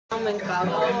Roman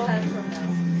Gabo.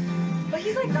 But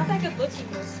he's like not that good looking.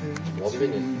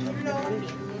 원빈이.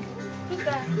 Who's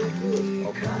that? 오케이.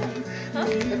 Huh?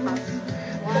 The cop.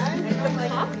 What? The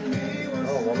cop?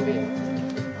 원빈.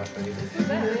 아, 저기. Who's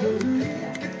that?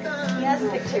 He has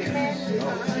pictures.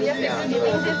 He has Yeah. He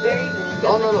thinks it's very good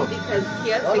No, no, no. because he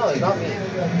has No, no, pictures. not me.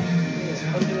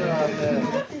 현준이한테.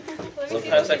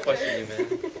 Sometimes I question you, man.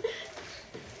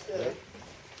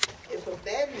 It's a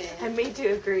bad man. I made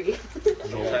you agree.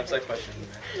 Sometimes I question you,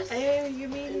 man. You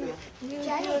mean you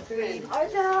Jenny, agree? are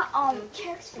the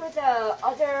checks for the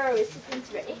other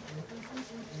recipients ready?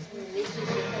 You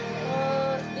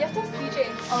have to ask DJ.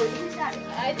 Oh, he's not.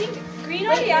 I think Green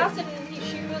already asked and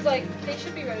she was like, they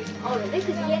should be ready. Oh, really?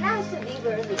 Because Yana has to leave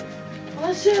early.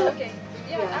 Oh, shit. Okay.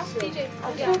 Yeah, ask DJ.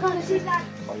 Oh, Yeah. because he's not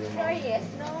ready yet.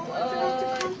 No.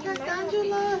 He might not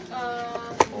be.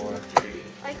 Or.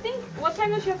 I think, what time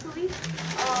does she have to leave?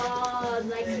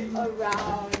 Like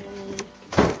around.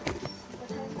 What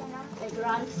time is it now? Like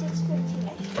around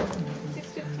 6:15ish.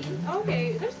 6:15? Okay,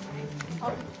 there's time.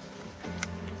 Okay.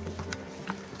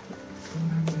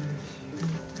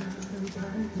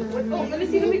 Oh, let me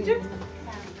see the picture.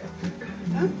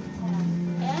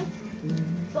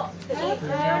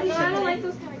 I don't like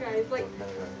those kind of guys. Like,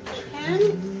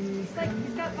 it's like,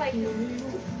 he's got like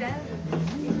his stand.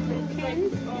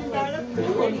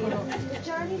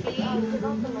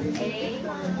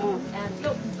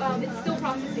 No, it's still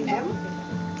processing.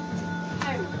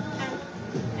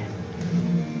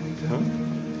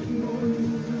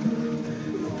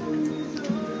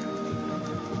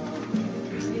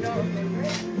 You don't remember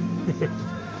it?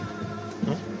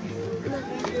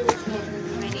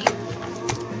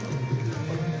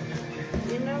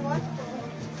 You know what?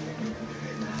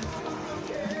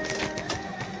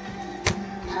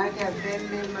 I got bad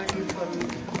memory for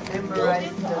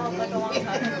memorizing the name.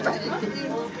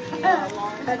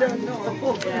 I don't know.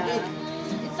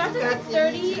 It starts at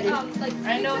 6:30. Like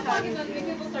I know how is when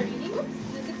people start eating.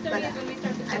 The 6:30 is when we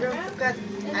start the I don't program. forget.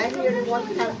 I hear one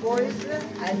kind voice.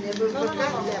 I never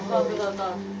forgot that voice.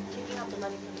 Taking out the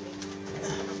money from me.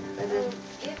 And the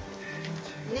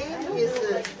name is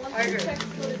Once the checks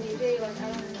go to DJ, like I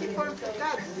don't keep know. on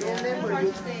forgot. No It's hard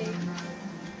memory. to say.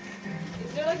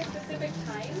 Is there like a specific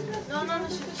time? No.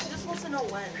 She just wants to know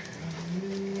when.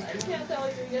 I can't tell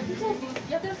you. You have to tell you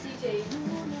have to ask DJ.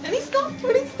 And he stopped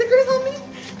putting stickers on me.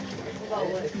 About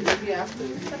what? If you ask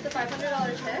them. That's the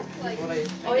 $500 check. Like, What I.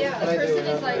 oh yeah, the What I do person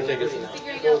now is like is I just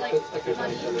figuring out like put stickers on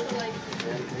money each for other. like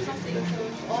something. So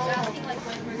she's asking like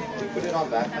when we're We gonna. put it on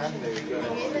backhand. There you go.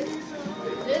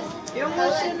 영호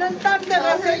씨는 딴 데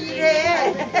가서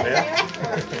일해.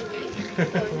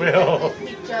 왜요?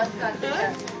 He just got the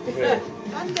check. 왜?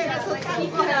 딴 데 가서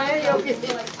일해. 여기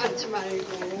앉지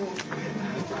말고.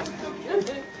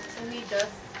 And we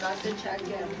just got the check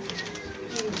in.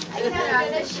 I can't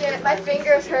do this shit. My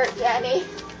fingers hurt, Jenny.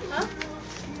 Huh?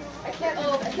 I can't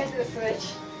do the switch.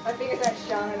 My fingers aren't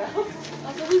strong enough.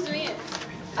 Also, who's doing it?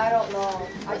 I don't know.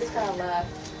 I just kind of left.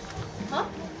 Huh?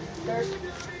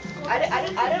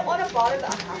 I didn't want to bother the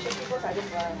Akasha people, so I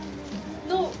just left.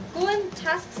 No, go and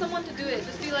task someone to do it.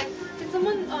 Just be like, can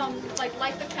someone like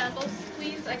light the candles,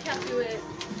 please? I can't do it.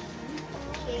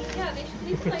 Yeah, they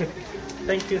can like.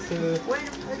 Thank you, Sue. When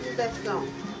was that song?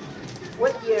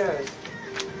 What year?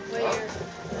 Where?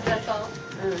 That's all.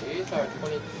 These are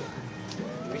 22.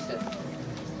 Reset.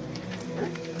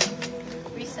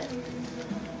 Recent.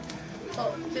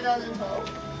 Oh, 2012.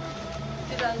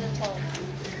 2012.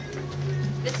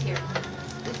 This year.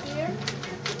 This year?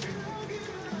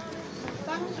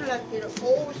 Sounds like an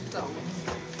old song.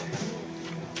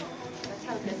 That's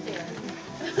how good they are.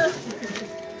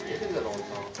 This is an old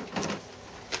song.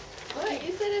 What?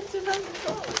 You said it's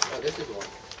 2012. Oh, this is one.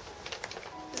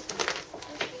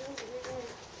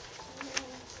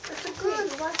 It's good.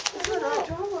 What's That's the a lot of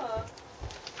road? drama.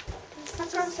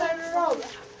 Sunshine Road.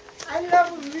 I love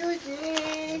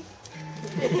music.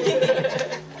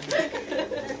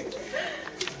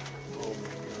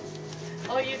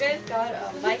 Oh, you guys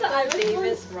got the Michael Irish one?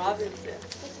 Davis Robinson.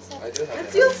 I do have That that.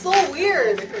 feels so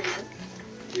weird.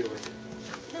 Deal with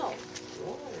it. No.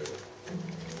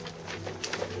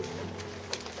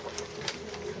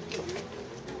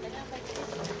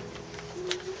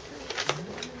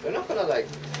 They're not gonna like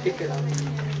kick it out.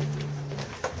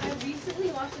 I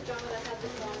recently watched a drama that had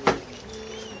this song.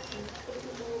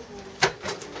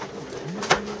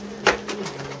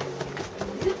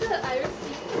 Is it the Irish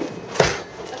Sea?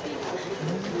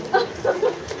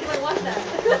 You might watch that.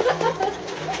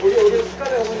 우리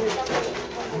숟가락에 어머니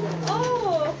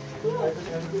Oh!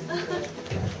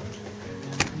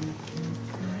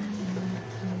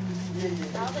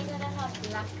 Now they're gonna have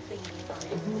black thingies on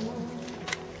it.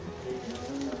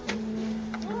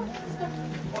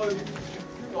 Step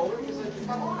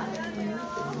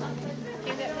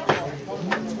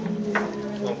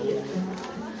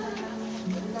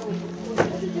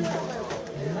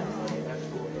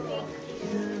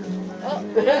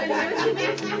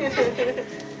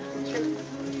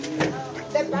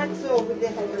back so we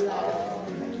can have a lot.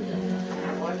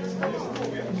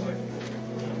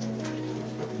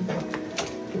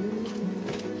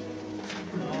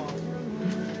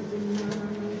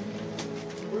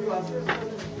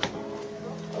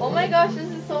 Oh my gosh, this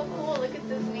is so cool. Look at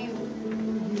this name.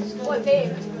 What name?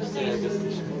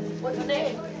 What's the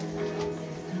name?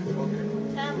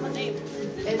 What name?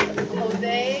 It's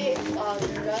Jose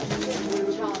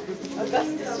Augustus John.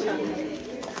 Augustus John.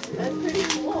 That's pretty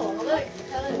cool. Look,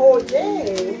 Helen.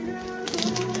 Jose.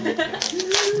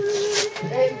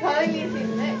 It probably means he's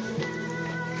mixed.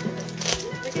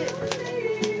 Look at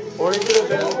it. Or he could have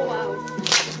Oh been, wow.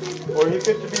 or he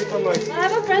could be from like, I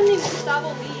have a friend named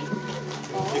Gustavo Lee.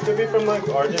 he could be from like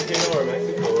Argentina or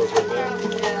Mexico or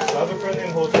Brazil. I have a friend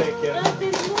named Jose Kim. That's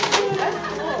He's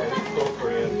so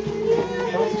Korean.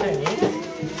 Those Chinese.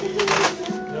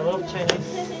 I love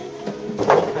Chinese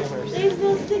old-timers. There's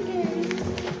no stickers.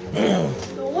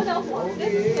 No one else wants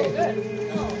this. It's so good.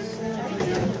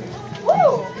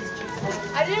 cool.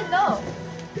 I didn't know.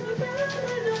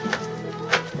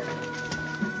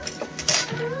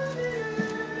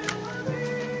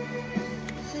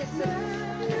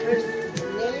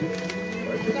 I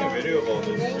took a video of all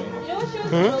this. You know what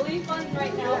shows really fun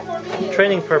right now for me?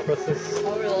 Training purposes.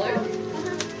 Oh, really?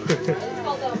 It's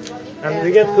called Running Man. And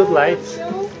we get good lights,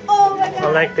 Oh my god.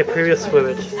 unlike the previous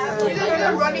footage. He's like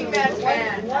a Running Man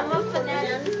fan. One of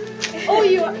banana. Oh,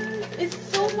 you. It's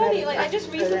so funny. Like I just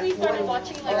recently started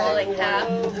watching like half.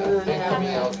 like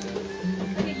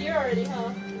a year already,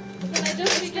 huh? And I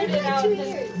just figured it out. 2 and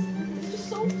years. It's just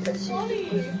so funny.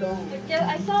 Like, yeah,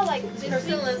 I saw like this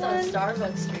Person lives on one.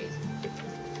 Starbucks Street.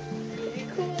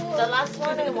 The last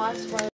one I watched was